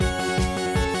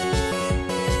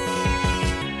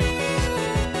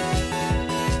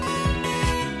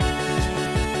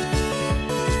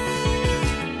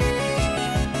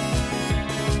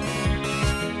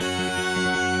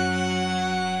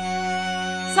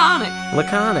Sonic.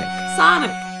 Laconic. Sonic.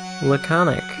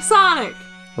 Laconic. Sonic.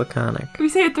 Laconic. We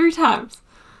say it 3 times.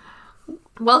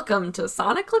 Welcome to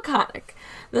Sonic Laconic,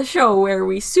 the show where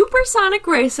we supersonic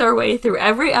race our way through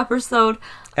every episode.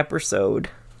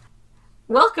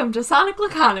 Welcome to Sonic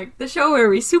Laconic, the show where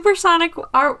we supersonic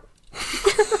our...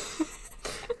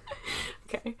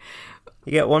 Okay.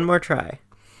 You get one more try.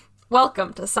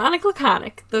 Welcome to Sonic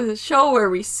Laconic, the show where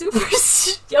we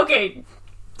Okay.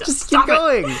 Just keep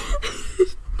going.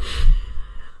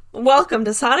 Welcome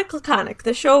to Sonic Laconic,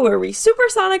 the show where we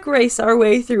supersonic race our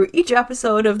way through each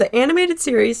episode of the animated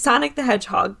series Sonic the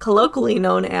Hedgehog, colloquially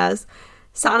known as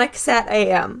Sonic Sat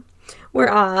AM. We're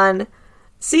on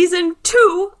season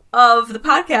 2 of the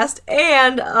podcast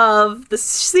and of the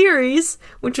series,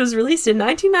 which was released in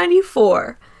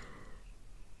 1994.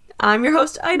 I'm your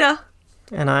host, Ida.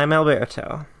 And I'm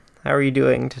Alberto. How are you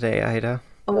doing today, Ida?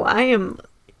 Oh, I am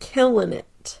killing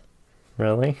it.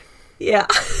 Really? Yeah.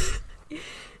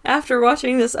 After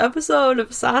watching this episode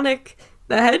of Sonic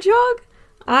the Hedgehog,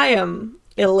 I am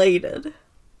elated.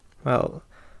 Well,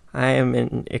 I am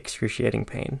in excruciating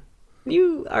pain.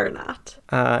 You are not.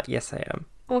 Yes, I am.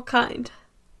 What kind?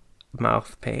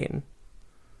 Mouth pain.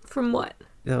 From what?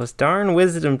 Those darn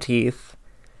wisdom teeth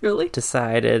Really?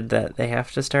 decided that they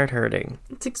have to start hurting.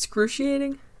 It's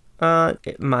excruciating?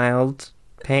 Mild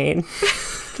pain.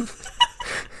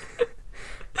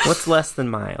 What's less than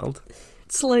mild?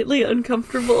 Slightly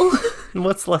uncomfortable.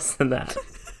 What's less than that?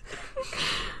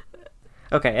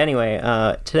 Okay, anyway,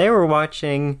 today we're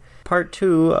watching part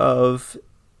 2 of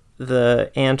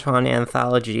the Antoine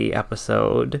Anthology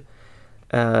episode.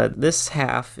 This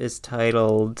half is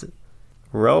titled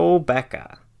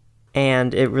Ro-Becca,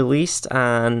 and it released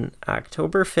on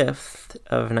October 5th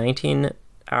of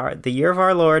the year of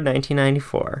our Lord,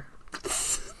 1994.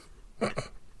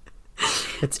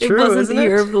 It's true, It wasn't isn't the it?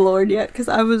 year of the Lord yet, because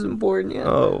I wasn't born yet.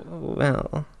 Oh,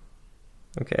 well.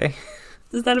 Okay.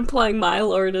 Is that implying my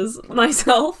Lord is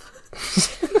myself?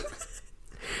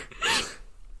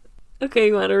 Okay,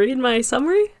 you want to read my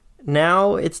summary?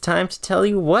 Now it's time to tell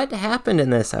you what happened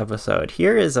in this episode.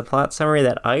 Here is a plot summary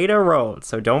that Ida wrote,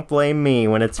 so don't blame me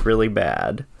when it's really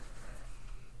bad.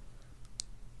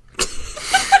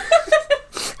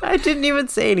 I didn't even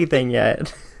say anything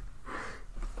yet.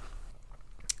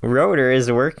 Rotor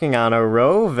is working on a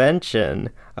Rovention,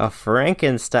 a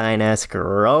Frankenstein-esque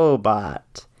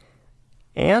robot.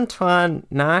 Antoine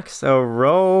knocks a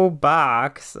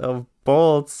box of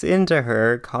bolts into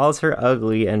her, calls her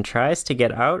ugly, and tries to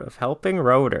get out of helping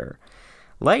Rotor.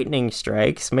 Lightning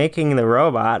strikes, making the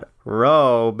robot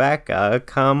Ro-Becca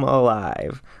come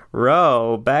alive.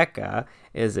 Ro-Becca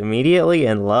is immediately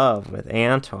in love with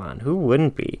Antoine. Who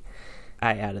wouldn't be?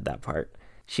 I added that part.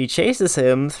 She chases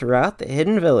him throughout the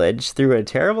hidden village through a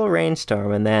terrible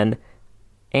rainstorm, and then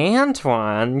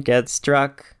Antoine gets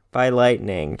struck by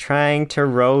lightning, trying to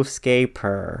Ro-scape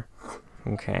her.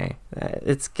 Okay,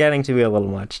 it's getting to be a little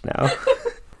much now.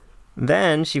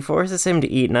 Then she forces him to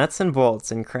eat nuts and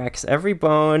bolts and cracks every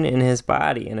bone in his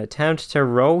body in an attempt to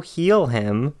Ro-heal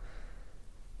him.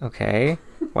 Okay,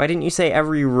 why didn't you say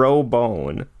every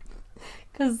Ro-bone?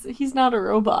 Because he's not a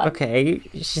robot. Okay,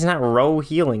 she's not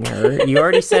Ro-healing her. You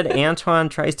already said Antoine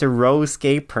tries to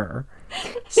Ro-scape her.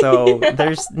 So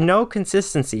there's no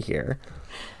consistency here.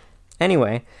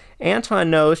 Anyway,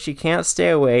 Antoine knows she can't stay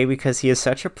away because he is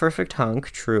such a perfect hunk,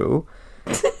 true.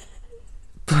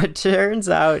 But turns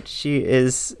out she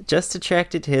is just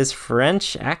attracted to his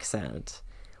French accent.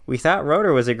 We thought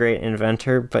Rotor was a great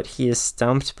inventor, but he is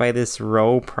stumped by this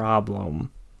Ro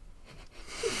problem.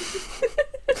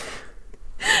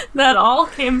 That all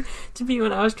came to be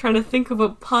when I was trying to think of a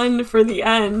pun for the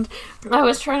end. I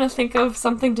was trying to think of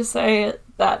something to say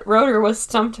that Rotor was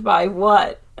stumped by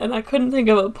what, and I couldn't think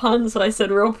of a pun, so I said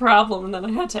Ro problem, and then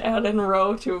I had to add in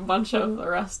Ro to a bunch of the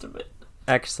rest of it.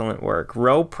 Excellent work.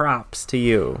 Ro props to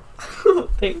you.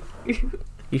 Thank you.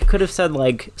 You could have said,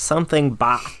 like, something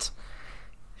bot.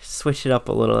 Switch it up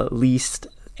a little, at least.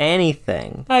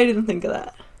 Anything. I didn't think of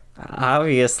that.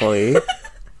 Obviously.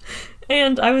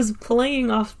 And I was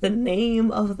playing off the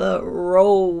name of the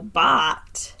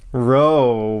robot.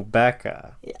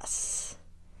 Ro-Becca. Yes.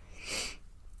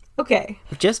 Okay.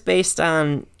 Just based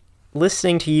on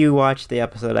listening to you watch the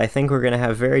episode, I think we're going to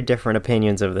have very different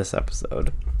opinions of this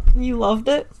episode. You loved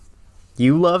it?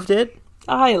 You loved it?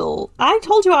 I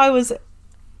told you I was...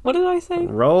 What did I say?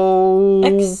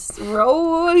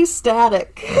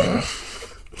 Ecstatic. I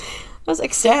was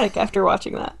ecstatic after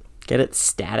watching that. Get it?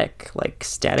 Static? Like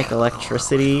static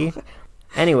electricity?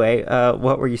 Anyway,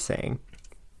 what were you saying?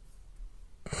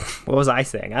 What was I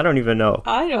saying? I don't even know.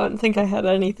 I don't think I had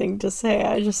anything to say.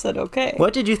 I just said okay.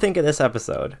 What did you think of this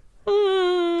episode?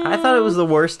 I thought it was the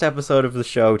worst episode of the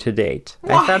show to date.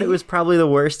 Why? I thought it was probably the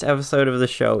worst episode of the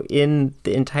show in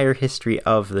the entire history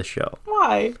of the show.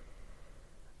 Why?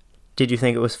 Did you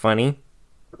think it was funny?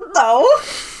 No.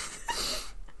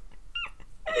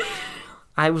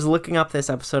 I was looking up this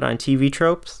episode on TV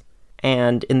Tropes,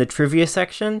 and in the trivia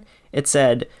section, it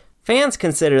said, fans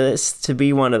consider this to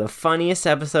be one of the funniest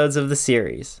episodes of the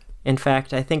series. In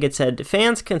fact, I think it said,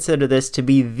 fans consider this to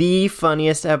be the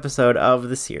funniest episode of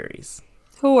the series.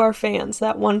 Who are fans?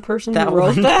 That one person who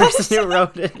wrote one that? person who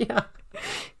wrote it, yeah.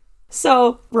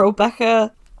 So,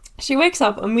 Ro-Becca, she wakes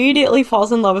up, immediately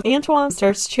falls in love with Antoine,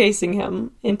 starts chasing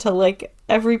him into, like,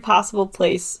 every possible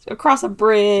place. Across a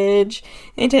bridge,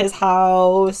 into his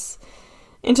house,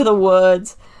 into the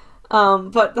woods.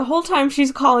 But the whole time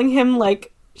she's calling him, like,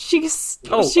 she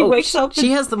wakes up.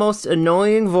 She has the most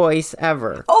annoying voice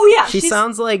ever. Oh, yeah. She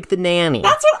sounds like the nanny.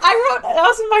 That's what I wrote. That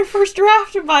was in my first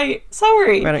draft of my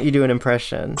summary. Why don't you do an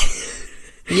impression?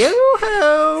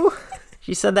 Yoo-hoo!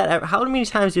 She said that. How many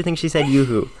times do you think she said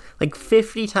yoo-hoo? Like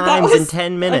 50 times in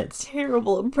 10 minutes. A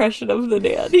terrible impression of the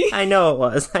nanny. I know it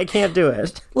was. I can't do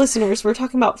it. Listeners, we're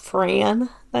talking about Fran,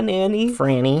 the nanny.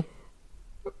 Franny.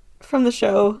 From the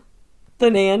show,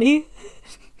 The Nanny.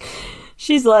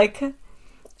 She's like...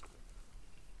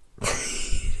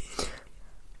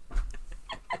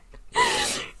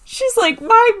 She's like,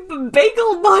 my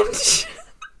bagel munch.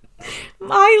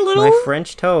 My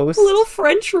French toast. Little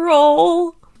French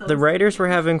roll. The writers were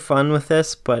having fun with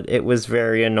this, but it was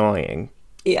very annoying.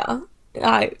 Yeah,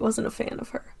 I wasn't a fan of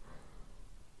her.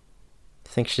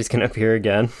 Think she's gonna appear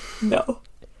again? No.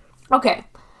 Okay,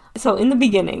 so in the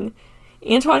beginning,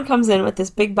 Antoine comes in with this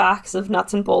big box of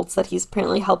nuts and bolts that he's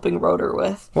apparently helping Rotor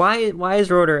with. Why is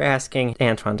Rotor asking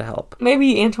Antoine to help?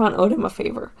 Maybe Antoine owed him a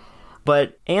favor.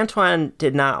 But Antoine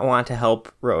did not want to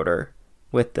help Rotor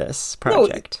with this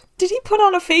project. No, did he put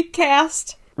on a fake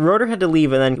cast? Rotor had to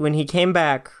leave, and then when he came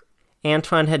back,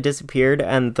 Antoine had disappeared,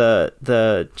 and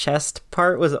the chest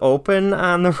part was open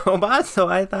on the robot, so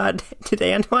I thought, did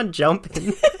Antoine jump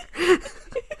in?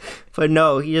 But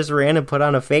no, he just ran and put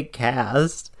on a fake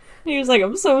cast. He was like,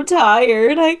 I'm so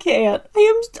tired, I can't.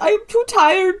 I am too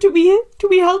tired to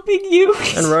be helping you.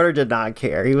 And Rotor did not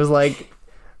care. He was like,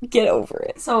 get over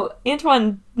it. So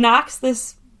Antoine knocks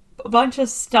this bunch of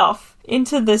stuff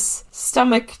into this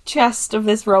stomach chest of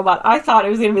this robot. I thought it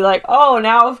was going to be like, oh,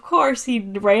 now of course he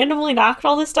randomly knocked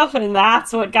all this stuff in and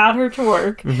that's what got her to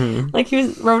work. Mm-hmm. Like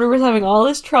Rotor was having all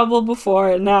this trouble before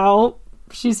and now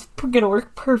she's going to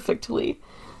work perfectly.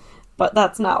 But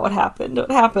that's not what happened.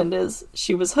 What happened is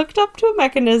she was hooked up to a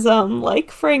mechanism like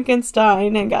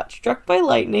Frankenstein and got struck by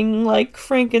lightning like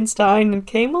Frankenstein and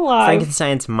came alive.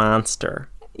 Frankenstein's monster.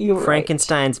 You're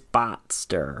Frankenstein's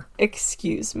botster.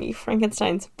 Excuse me,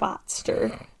 Frankenstein's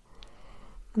botster.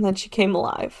 And then she came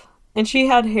alive. And she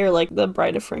had hair like the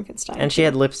Bride of Frankenstein. And she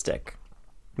had lipstick.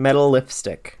 Metal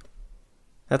lipstick.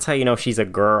 That's how you know she's a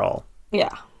girl.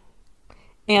 Yeah.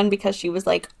 And because she was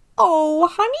like, oh,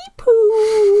 honey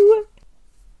poo.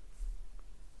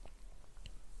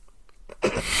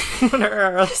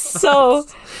 So,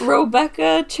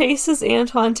 Ro-Becca chases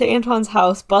Antoine to Antoine's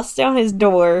house, busts down his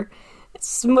door,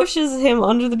 smushes him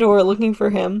under the door looking for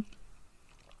him.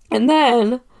 And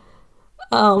then,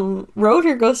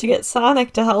 Rotor goes to get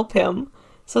Sonic to help him.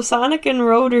 So Sonic and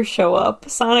Rotor show up.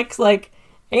 Sonic's like,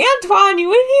 Antoine,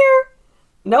 you in here?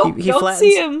 Nope, don't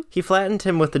see him. He flattened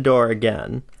him with the door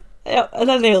again. Yeah, and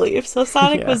then they leave. So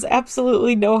Sonic was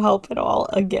absolutely no help at all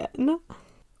again.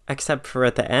 Except for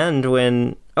at the end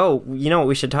when... Oh, you know what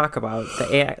we should talk about?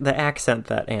 The accent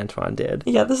that Antoine did.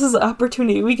 Yeah, this is an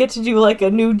opportunity. We get to do like a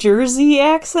New Jersey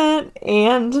accent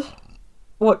and...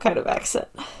 What kind of accent?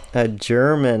 A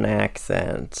German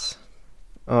accent.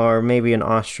 Or maybe an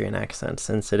Austrian accent,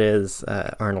 since it is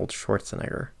Arnold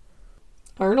Schwarzenegger.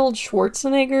 Arnold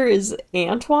Schwarzenegger is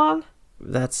Antoine?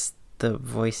 That's the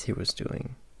voice he was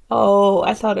doing. Oh,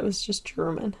 I thought it was just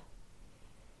German.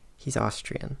 He's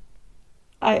Austrian.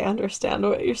 I understand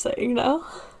what you're saying now.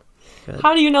 Good.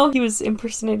 How do you know he was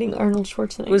impersonating Arnold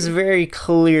Schwarzenegger? It was very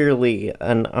clearly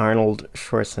an Arnold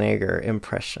Schwarzenegger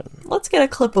impression. Let's get a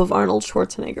clip of Arnold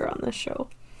Schwarzenegger on this show.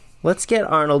 Let's get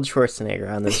Arnold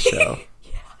Schwarzenegger on this show.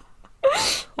 Yeah.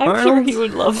 I'm sure he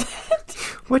would love that.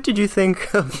 What did you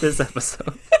think of this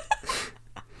episode?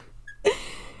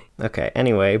 Okay,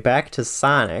 anyway, back to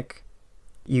Sonic.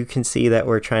 You can see that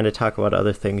we're trying to talk about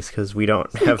other things because we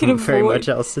don't have very much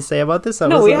else to say about this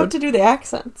episode. No, we have to do the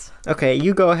accents. Okay,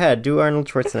 you go ahead. Do Arnold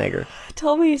Schwarzenegger.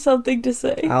 Tell me something to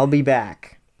say. I'll be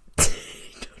back. I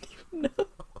don't even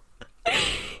know.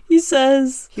 He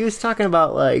says... He was talking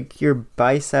about, like, your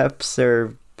biceps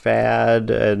are fad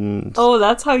and... Oh,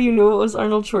 that's how you knew it was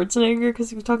Arnold Schwarzenegger, because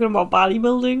he was talking about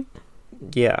bodybuilding?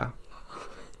 Yeah.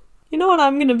 You know what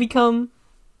I'm gonna become?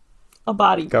 A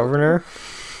bodybuilder. Governor?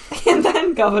 And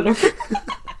then governor.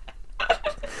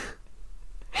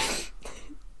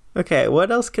 Okay,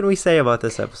 what else can we say about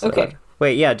this episode? Okay.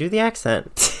 Wait, yeah, do the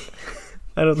accent.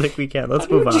 I don't think we can. Let's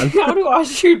move on. How do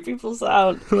Austrian people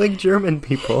sound? Like German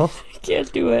people. I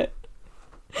can't do it.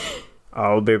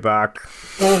 I'll be back.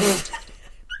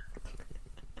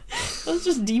 That's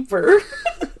just deeper.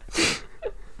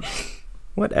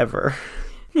 Whatever.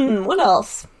 What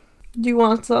else? Do you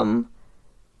want some...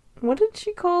 What did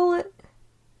she call it?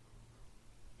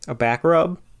 A back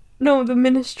rub? No, the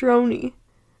minestrone.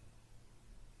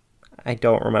 I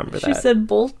don't remember that. She said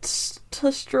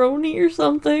boltestrone or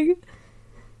something.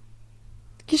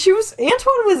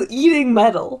 Antoine was eating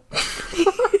metal.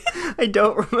 I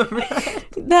don't remember that.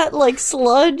 That, like,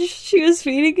 sludge she was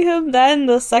feeding him, then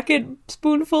the second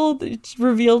spoonful, it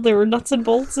revealed there were nuts and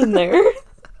bolts in there.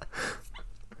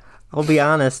 I'll be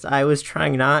honest, I was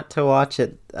trying not to watch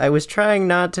it. I was trying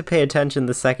not to pay attention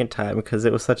the second time because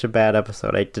it was such a bad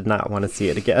episode. I did not want to see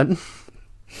it again.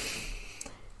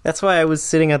 That's why I was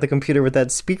sitting at the computer with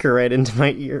that speaker right into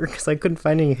my ear, because I couldn't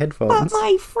find any headphones. But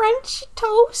my French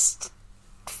toast,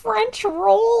 French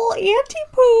roll,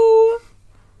 anti-poo.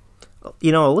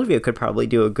 You know, Olivia could probably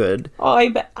do a good... Oh,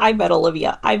 I bet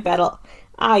Olivia.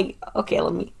 Okay,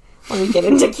 let me get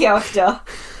into character.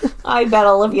 I bet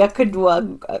Olivia could do a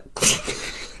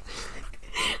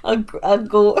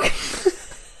go.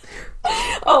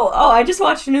 Oh, I just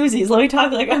watched Newsies. Let me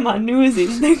talk like I'm on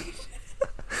Newsies.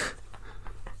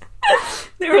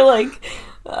 They were like,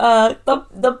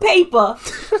 the paper.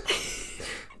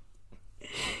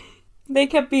 They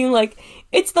kept being like,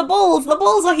 it's the bulls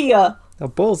are here. The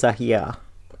bulls are here.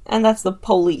 And that's the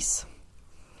police.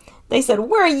 They said,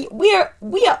 we're a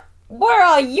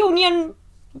union.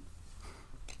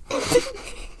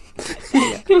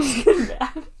 It was good and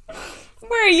bad.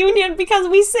 We're a union because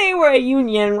we say we're a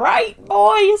union, right,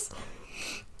 boys?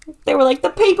 They were like,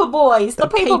 the paper boys, the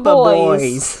paper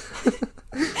boys.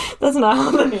 That's not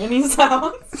how the nanny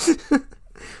sounds.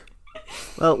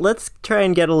 Well, let's try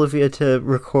and get Olivia to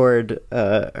record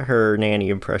her nanny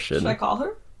impression. Should I call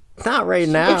her? Not right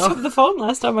She now. picked up the phone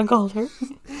last time I called her.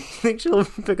 Think she'll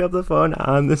pick up the phone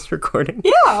on this recording?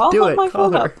 Yeah, I'll Do hold it. my Call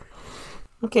phone her. up.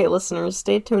 Okay, listeners,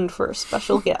 stay tuned for a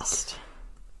special guest.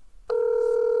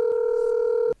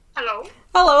 Hello.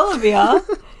 Hello, Olivia.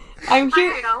 I'm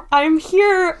here. Hello. I'm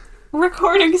here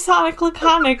recording Sonic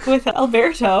Laconic with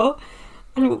Alberto,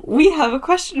 and we have a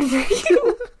question for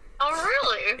you. Oh,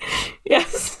 really?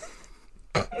 Yes.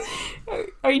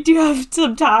 Do you have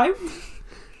some time?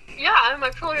 Yeah, I'm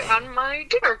actually on my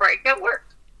dinner break at work.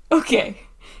 Okay.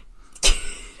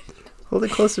 Hold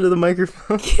it closer to the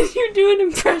microphone. Can you do an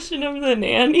impression of the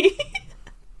nanny?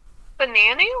 The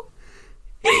nanny?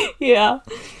 Yeah.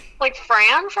 Like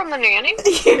Fran from The Nanny?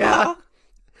 Yeah.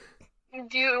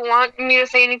 Do you want me to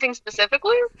say anything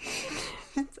specifically?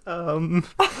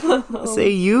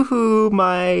 Say yoo-hoo,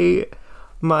 my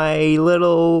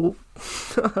little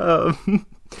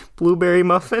blueberry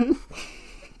muffin.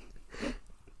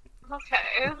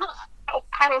 Okay.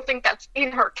 I don't think that's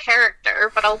in her character,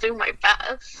 but I'll do my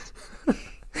best.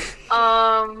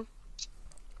 Okay,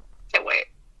 wait.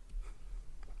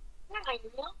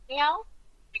 Yeah.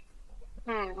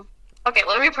 Okay,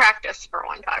 let me practice for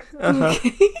one time. Uh-huh.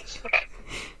 Okay.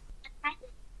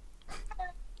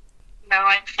 No,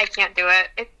 I can't do it.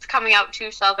 It's coming out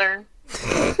too southern.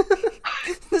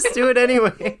 Let's do it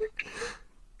anyway.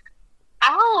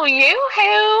 Oh,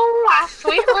 you-hoo! A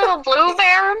sweet little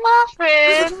blueberry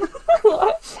muffin!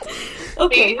 What?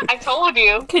 Okay. See, I told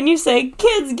you. Can you say,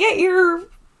 kids, get your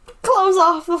clothes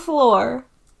off the floor?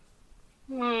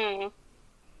 Okay,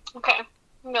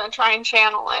 I'm gonna try and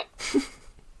channel it.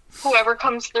 Whoever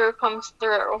comes through, comes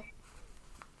through.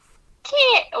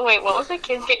 Wait, what was it?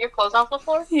 Kids, get your clothes off the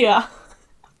floor? Yeah.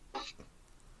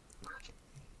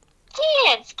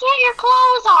 Kids, get your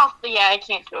clothes off! Yeah, I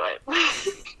can't do it.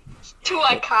 It's too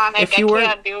iconic. I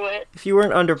can't do it. If you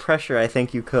weren't under pressure, I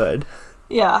think you could.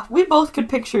 Yeah, we both could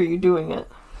picture you doing it.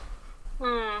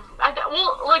 Well,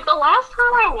 like, the last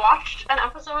time I watched an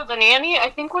episode of The Nanny, I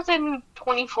think was in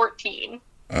 2014.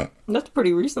 That's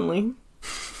pretty recently.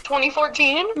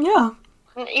 2014? Yeah.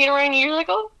 8 or 9 years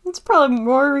ago? It's probably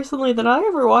more recently than I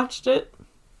ever watched it.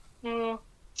 Hmm.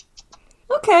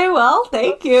 Okay, well,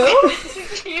 thank you.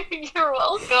 You're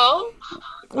welcome.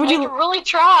 Would you really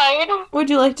tried. Would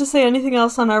you like to say anything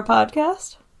else on our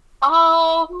podcast?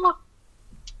 I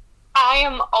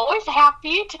am always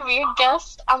happy to be a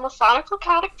guest on the Sonic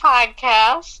Laconic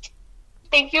podcast.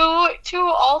 thank you to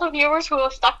all the viewers who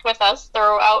have stuck with us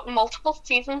throughout multiple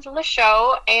seasons of the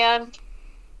show, and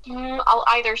I'll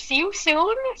either see you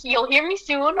soon, you'll hear me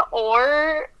soon,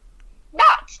 or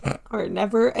not. Or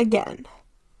never again.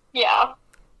 Yeah.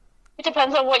 It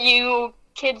depends on what you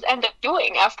kids end up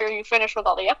doing after you finish with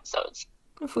all the episodes.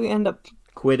 If we end up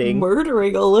quitting,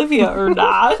 murdering Olivia or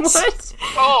not. What?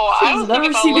 Oh, I She's was never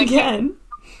thinking about, seen like, again.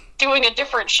 doing a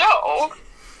different show.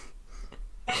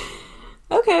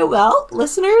 Okay, well,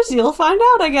 listeners, you'll find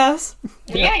out, I guess.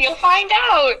 Yeah, you'll find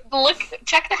out.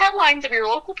 Check the headlines of your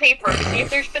local paper to see if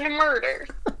there's been a murder.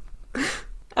 Okay,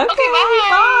 bye.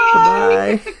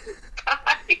 Bye.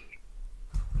 Bye.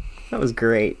 That was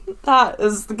great. That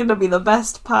is going to be the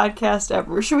best podcast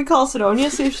ever. Should we call Sidonia,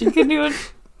 see if she can do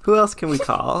it? Who else can we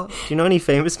call? Do you know any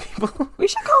famous people? We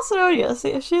should call Sidonia,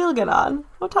 see if she'll get on.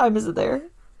 What time is it there?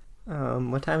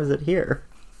 What time is it here?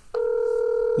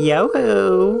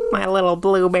 Yo-hoo, my little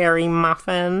blueberry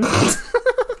muffin.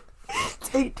 It's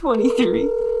 8:23.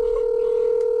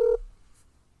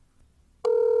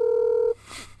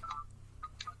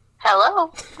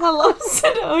 Hello. Hello,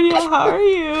 Sidonia, how are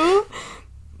you?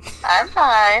 I'm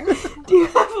fine. Do you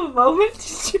have a moment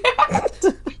to chat?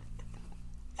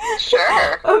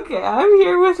 Sure. Okay, I'm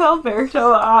here with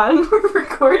Alberto on. We're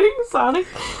recording Sonic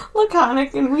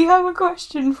Laconic, and we have a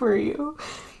question for you.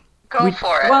 Go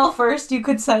for it. Well, first, you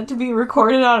consent to be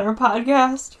recorded on our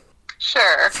podcast?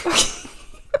 Sure.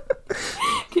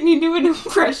 Can you do an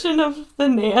impression of the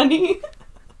nanny?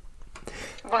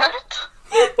 What?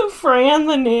 Fran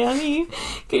the nanny?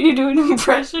 Can you do an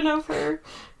impression of her?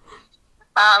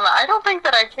 I don't think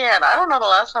that I can. I don't know the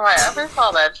last time I ever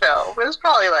saw that show. It was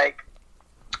probably like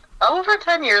over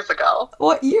 10 years ago.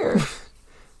 What year?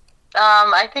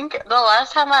 I think the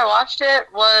last time I watched it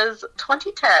was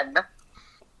 2010.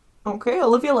 Okay,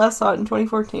 Olivia last saw it in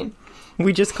 2014.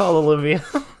 We just call Olivia.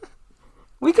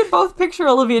 We could both picture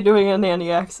Olivia doing a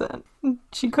nanny accent.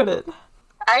 She couldn't.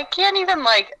 I can't even,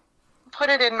 like, put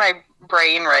it in my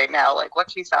brain right now, like, what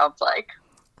she sounds like.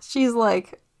 She's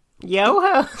like...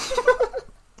 Yo-ho.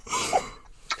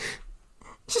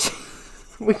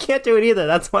 We can't do it either.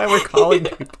 That's why we're calling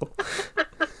people.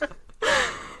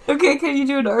 Okay, can you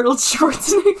do an Arnold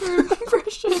Schwarzenegger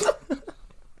impression?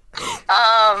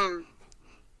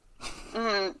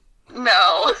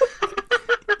 No.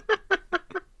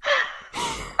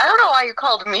 I don't know why you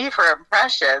called me for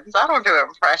impressions. I don't do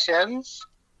impressions.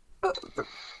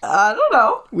 I don't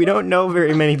know. We don't know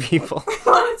very many people. We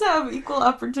wanted to have equal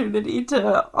opportunity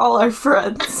to all our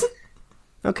friends.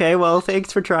 Okay, well,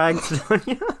 thanks for trying,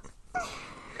 Sidonia.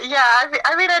 Yeah,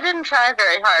 I mean, I didn't try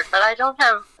very hard, but I don't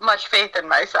have much faith in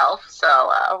myself, so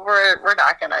we're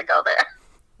not gonna go there.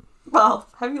 Well,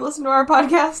 have you listened to our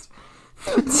podcast?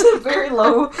 It's very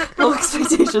low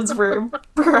expectations for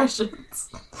impressions.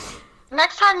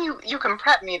 Next time you can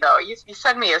prep me, though. You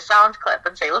send me a sound clip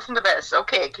and say, listen to this.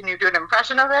 Okay, can you do an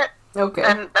impression of it? Okay.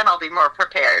 Then I'll be more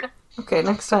prepared. Okay,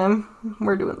 next time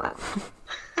we're doing that.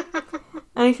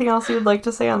 Anything else you'd like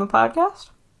to say on the podcast?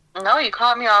 No, you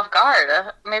caught me off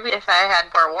guard. Maybe if I had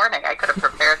more warning, I could have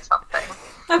prepared something.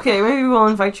 Okay, maybe we'll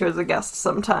invite you as a guest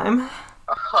sometime.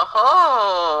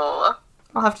 Oh.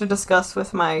 I'll have to discuss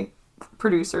with my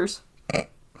producers.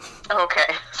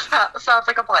 Okay. Sounds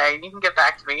like a plan. You can get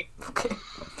back to me. Okay.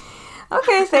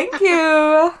 Okay, thank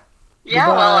you. Yeah,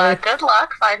 Goodbye. well, good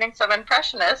luck finding some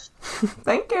impressionists.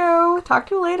 Thank you. Talk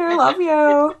to you later. Love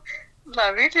you.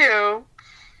 Love you too.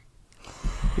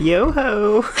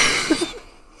 Yo-ho.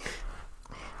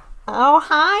 Oh,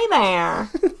 hi there.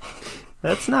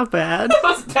 That's not bad. That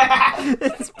was bad.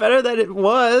 It's better than it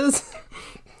was.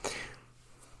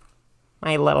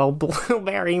 My little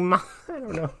blueberry I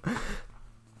don't know.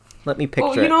 Let me picture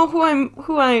Oh, you it. know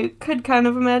who I could kind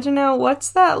of imagine now? What's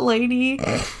that lady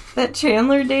that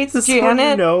Chandler dates? This Janet?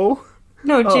 one, no.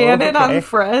 No, Oh, Janet okay. on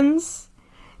Friends.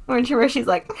 Where she's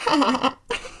like...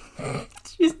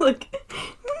 she's like...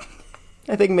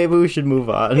 I think maybe we should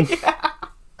move on. Yeah.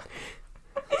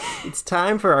 It's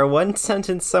time for our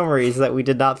one-sentence summaries that we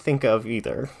did not think of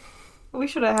either. We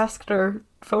should have asked our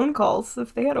phone calls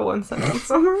if they had a one-sentence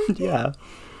summary. Yeah.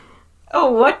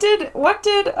 Oh,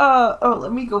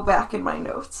 let me go back in my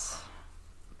notes.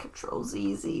 Control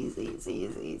Z, Z, Z, Z,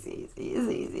 Z, Z, Z,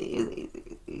 Z, Z, Z,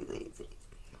 Z, Z, Z.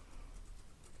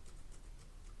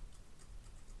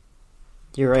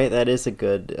 You're right, that is a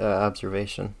good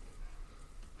observation.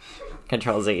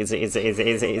 Control Z, Z, Z,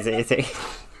 Z, Z, Z, Z.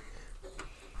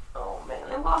 Oh man,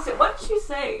 I lost it. What did she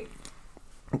say?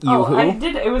 You who? I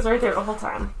did. It was right there the whole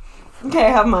time. Okay, I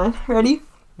have mine. Ready?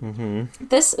 Mm-hmm.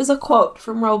 This is a quote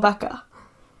from Ro-Becca.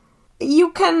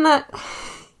 You can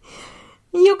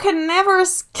never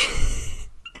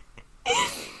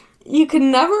You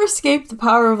can never escape the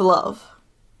power of love.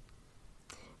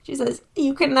 She says,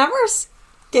 you can never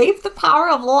escape the power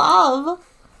of love.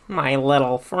 My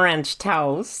little French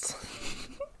toast.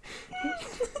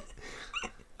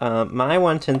 My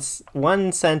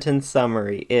one sentence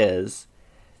summary is,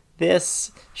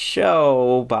 this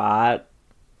show bot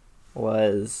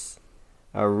was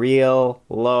a real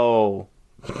low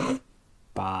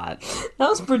bot. That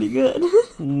was pretty good.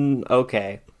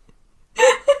 Okay.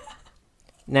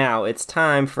 Now it's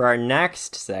time for our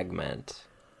next segment.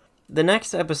 The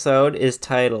next episode is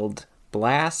titled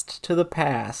Blast to the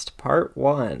Past, Part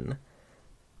 1.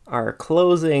 Our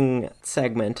closing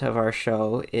segment of our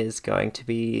show is going to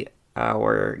be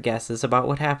our guesses about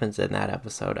what happens in that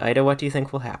episode. Ida, what do you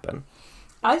think will happen?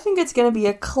 I think it's going to be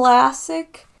a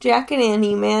classic Jack and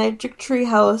Annie Magic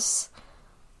Treehouse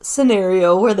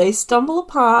scenario where they stumble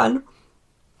upon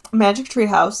a magic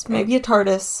treehouse, maybe a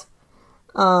TARDIS,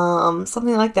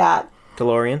 something like that.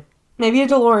 DeLorean? Maybe a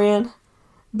DeLorean.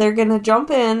 They're gonna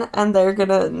jump in and they're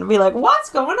gonna be like, what's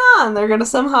going on? They're gonna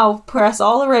somehow press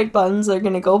all the right buttons. They're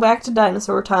gonna go back to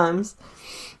dinosaur times,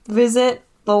 visit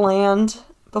the land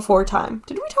before time.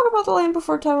 Did we talk about the land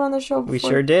before time on the show before? We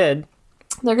sure did.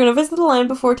 They're gonna visit the land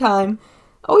before time.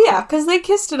 Oh yeah, because they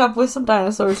kissed it up with some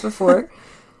dinosaurs before.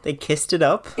 They kissed it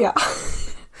up? Yeah.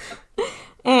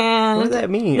 And what does that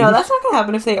mean? No, that's not gonna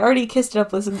happen if they already kissed it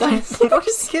up with some dinosaurs. What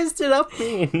does kissed it up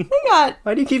mean? They got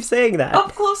Why do you keep saying that?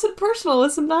 up close and personal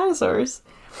with some dinosaurs.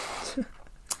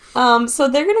 So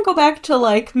they're gonna go back to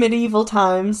like medieval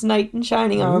times, knight in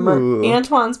shining armor. Ooh.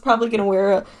 Antoine's probably gonna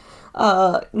wear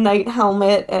a knight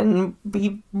helmet and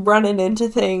be running into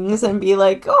things and be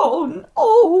like,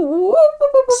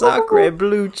 Sacre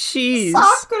blue cheese.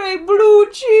 Sacre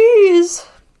blue cheese.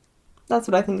 That's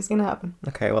what I think is gonna happen.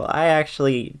 Okay, well, I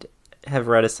actually have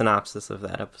read a synopsis of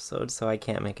that episode, so I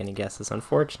can't make any guesses,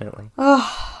 unfortunately.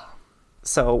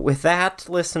 So, with that,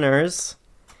 listeners,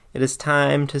 it is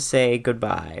time to say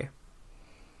goodbye.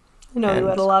 I know you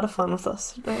had a lot of fun with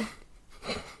us today.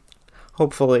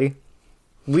 Hopefully.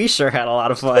 We sure had a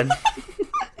lot of fun.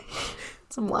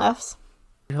 Some laughs.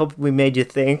 I hope we made you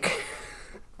think.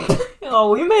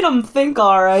 Oh, we made them think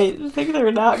alright. I think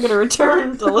they're not going to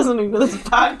return to listening to this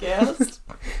podcast.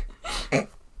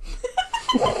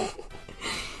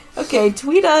 Okay,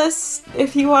 tweet us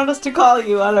if you want us to call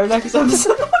you on our next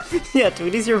episode. Yeah,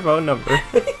 tweet us your phone number.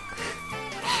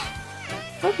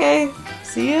 Okay,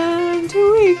 see you in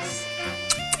 2 weeks.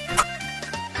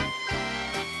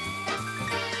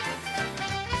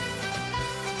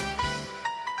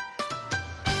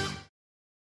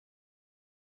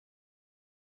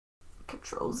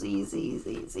 Control Z, Z,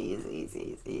 Z, Z, Z,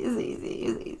 Z, Z.